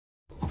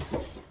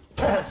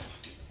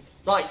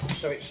Right,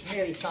 so it's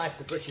nearly time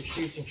for the British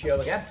Shooting Show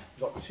again.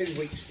 We've got 2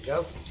 weeks to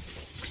go.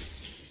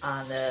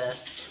 And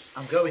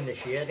I'm going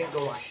this year. I didn't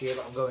go last year,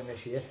 but I'm going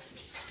this year.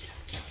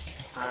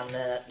 And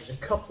there's a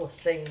couple of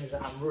things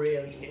that I'm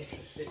really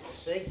interested to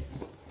see.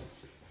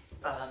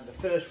 The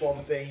first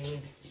one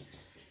being,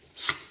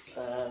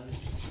 I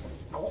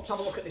want to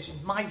have a look at this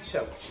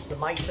Mito, the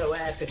Mito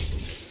air pistol.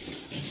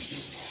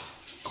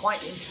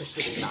 Quite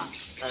interested in that,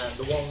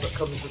 the one that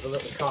comes with a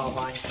little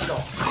carbine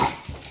stock.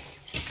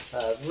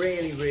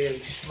 Really,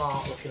 really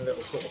smart looking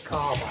little sort of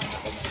carbine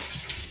that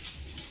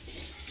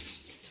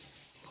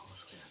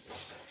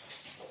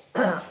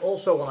one.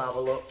 Also want to have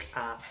a look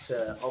at,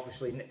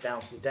 obviously nip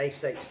down to the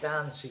Daystate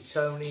stand, see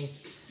Tony,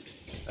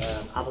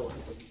 have a look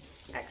at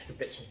the extra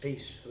bits and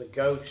pieces for the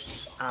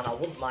Ghosts, and I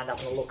wouldn't mind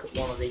having a look at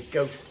one of the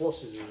Ghost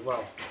Pluses as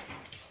well,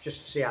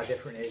 just to see how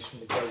different it is from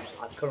the Ghost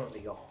I've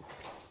currently got.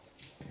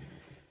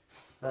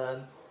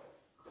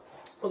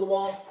 Other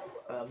one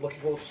I'm looking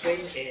forward to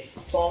seeing is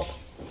Bob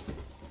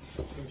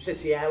from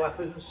City Air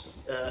Weapons.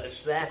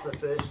 It's there for the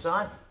first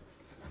time.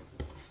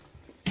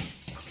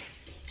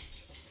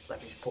 Let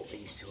me just put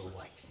these two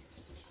away.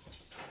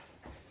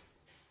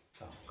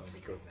 Oh, going to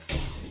be good now.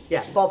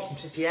 Yeah, Bob from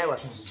City Air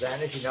Weapons is there,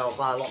 and as you know, I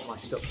buy a lot of my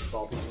stuff from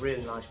Bob. He's a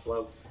really nice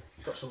bloke.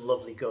 He's got some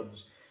lovely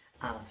guns,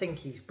 and I think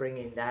he's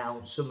bringing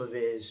down some of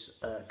his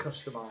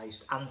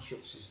customised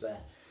Anschutzes there.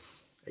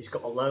 He's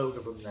got a load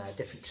of them there,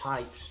 different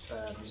types,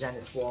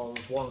 Zenith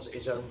ones that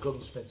his own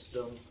gunsmith's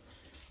done,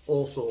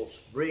 all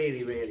sorts.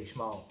 Really, really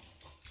smart.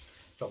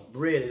 So I'm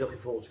really looking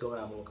forward to going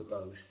and having a look at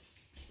those.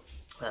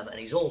 And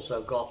he's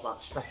also got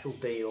that special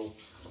deal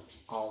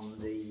on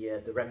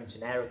the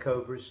Remington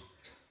Aerocobras.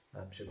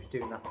 So he's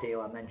doing that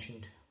deal I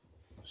mentioned.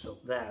 So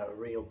they're a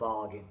real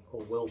bargain,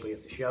 or will be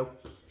at the show.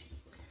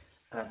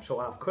 So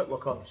I'll have a quick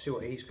look on, see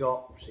what he's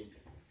got, see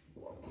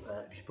what,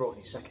 if he's brought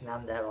any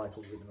second-hand air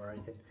rifles with him or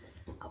anything.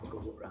 Have a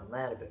good look around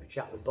there, a bit of a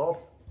chat with Bob.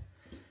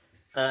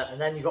 And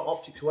then you've got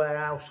Optics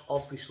Warehouse.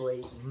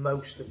 Obviously,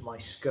 most of my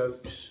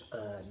scopes,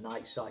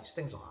 night sights,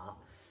 things like that,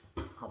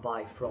 I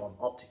buy from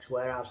Optics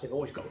Warehouse. They've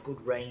always got a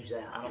good range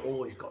there, and I've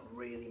always got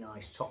really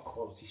nice, top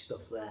quality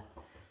stuff there.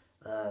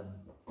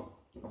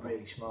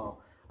 Really smart.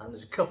 And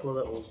there's a couple of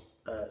little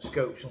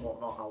scopes and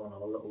whatnot I want to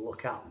have a little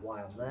look at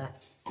while I'm there.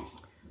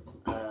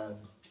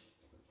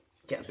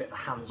 Get a bit of a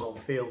hands-on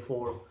feel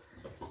for them.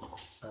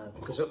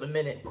 Because at the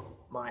minute,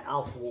 my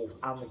Alpha Wolf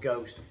and the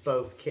Ghost are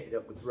both kitted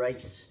up with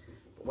Wraiths.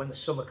 But when the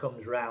summer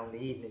comes round, the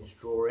evenings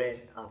draw in,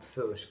 I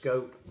prefer a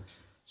scope.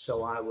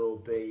 So I will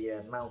be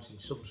mounting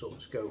some sort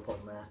of scope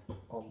on there,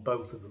 on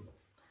both of them.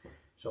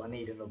 So I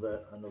need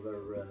another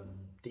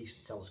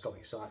decent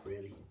telescopic sight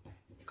really.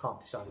 Can't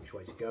decide which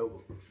way to go,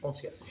 but once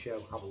it gets to the show,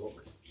 have a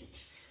look.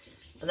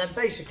 And then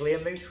basically a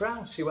mooch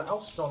round, see what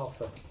else is on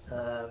offer.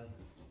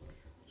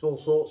 There's all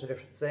sorts of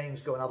different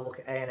things. Go and have a look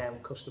at A&M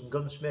Custom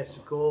Gunsmiths,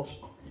 of course.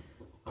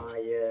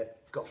 I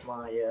got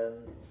my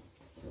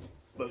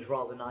those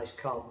rather nice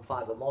carbon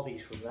fibre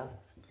moddies from them.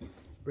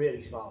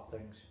 Really smart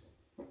things.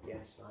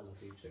 Yes, I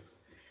love you too.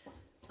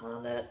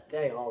 And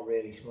they are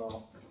really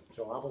smart.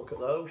 So I'll have a look at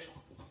those.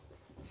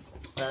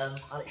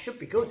 And it should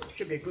be good. It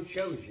should be a good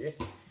show this year.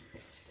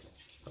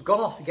 I've gone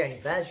off the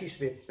game fairs. Used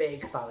to be a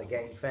big fan of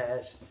game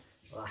fairs.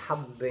 I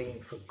haven't been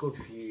for a good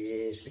few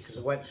years because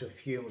I went to a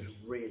few and was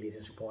really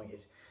disappointed.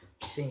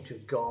 They seem to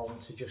have gone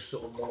to just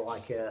sort of more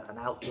like an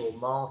outdoor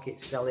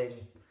market, selling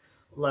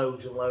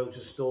loads and loads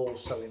of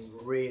stalls, selling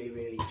really,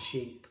 really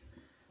cheap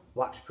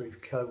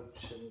waxproof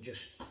coats and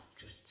just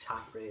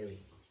tat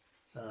really.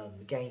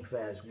 The game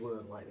fairs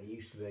weren't like they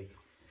used to be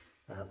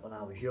when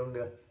I was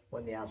younger,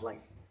 when they had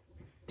like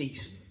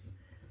decent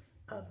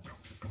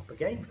proper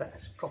game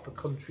fairs, proper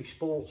country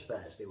sports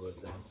fairs they were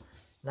then.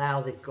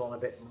 Now they've gone a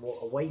bit more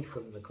away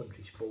from the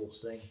country sports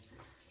thing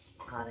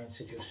and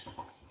into just,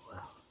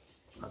 well,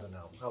 I don't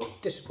know. I was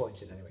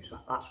disappointed anyway, so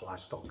that's why I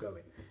stopped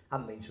going. I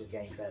haven't been to a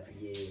game fair for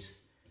years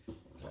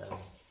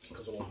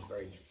because I wasn't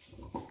very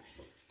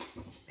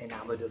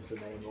enamoured of them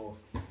anymore.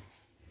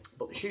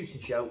 But the shooting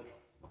show,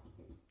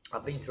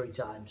 I've been 3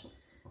 times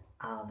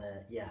and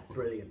yeah,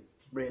 brilliant.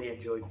 Really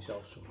enjoyed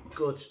myself. Some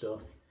good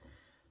stuff.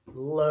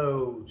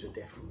 Loads of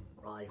different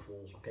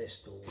rifles,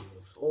 pistols,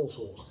 all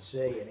sorts to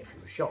see, and if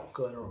you're a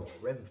shotgunner or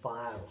a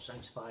rimfire or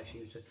centerfire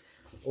shooter,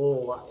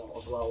 all that lot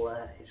as well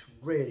there. It's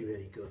really,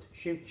 really good.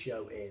 Shooting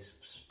show is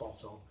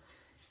spot on.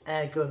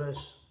 Air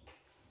gunners,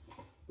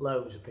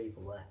 loads of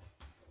people there.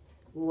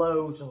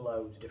 Loads and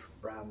loads of different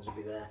brands will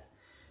be there.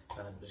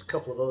 There's a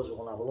couple of others I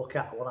want to have a look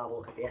at. I want to have a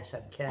look at the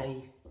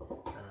SMK.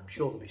 I'm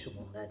sure there'll be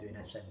someone there doing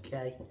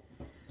SMK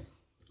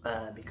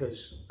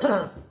because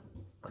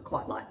I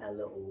quite like their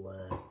little,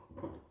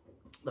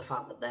 the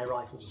fact that their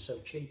rifles are so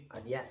cheap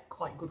and yet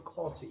quite good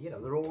quality. You know,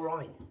 they're all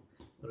right.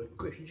 They're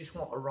good. If you just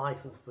want a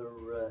rifle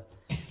for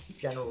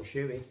general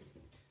shooting,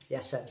 the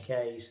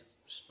SMK's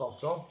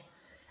spot on.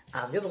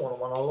 And the other one I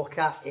want to look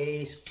at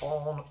is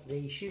on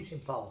the shooting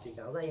party.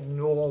 Now they're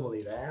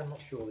normally there, I'm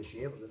not sure this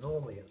year, but they're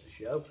normally at the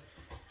show.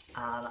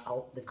 And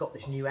they've got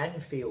this new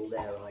Enfield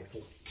air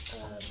rifle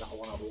that I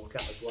want to have a look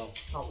at as well.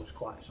 That was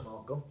quite a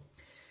smart gun.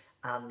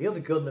 And the other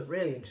gun that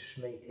really interests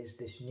me is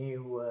this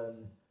new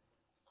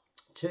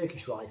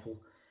Turkish rifle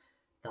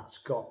that's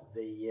got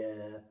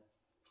the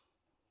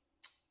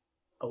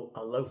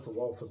a Lothar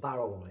Walther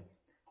barrel on it.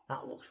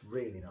 That looks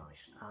really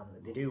nice,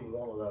 and they do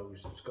one of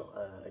those that's got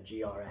a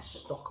GRS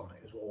stock on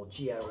it as well, or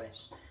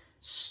GRS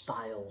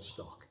style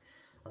stock.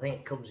 I think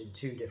it comes in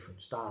two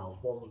different styles.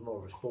 One's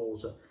more of a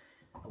sporter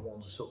and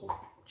one's a sort of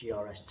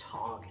GRS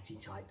targety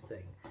type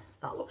thing.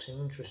 That looks an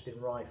interesting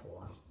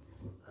rifle, that.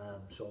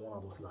 So I want to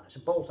have a look at that. It's a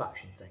bolt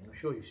action thing. I'm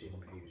sure you've seen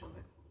reviews on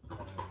it.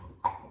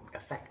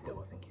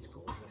 Effecto, I think it's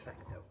called, an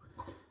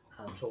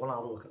Effecto. So I want to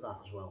have a look at that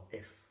as well,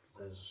 if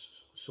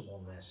there's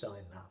someone there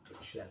selling that,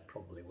 which there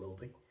probably will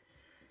be.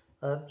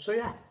 So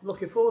yeah,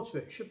 looking forward to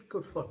it. Should be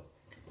good fun.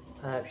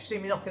 If you see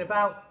me knocking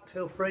about,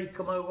 feel free,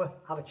 come over,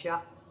 have a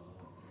chat.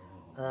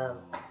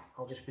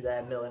 I'll just be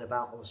there milling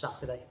about on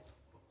Saturday.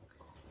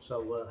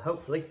 So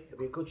hopefully it'll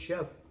be a good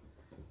show.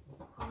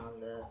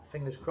 And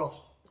fingers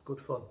crossed, good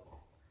fun.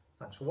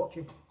 Thanks for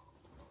watching.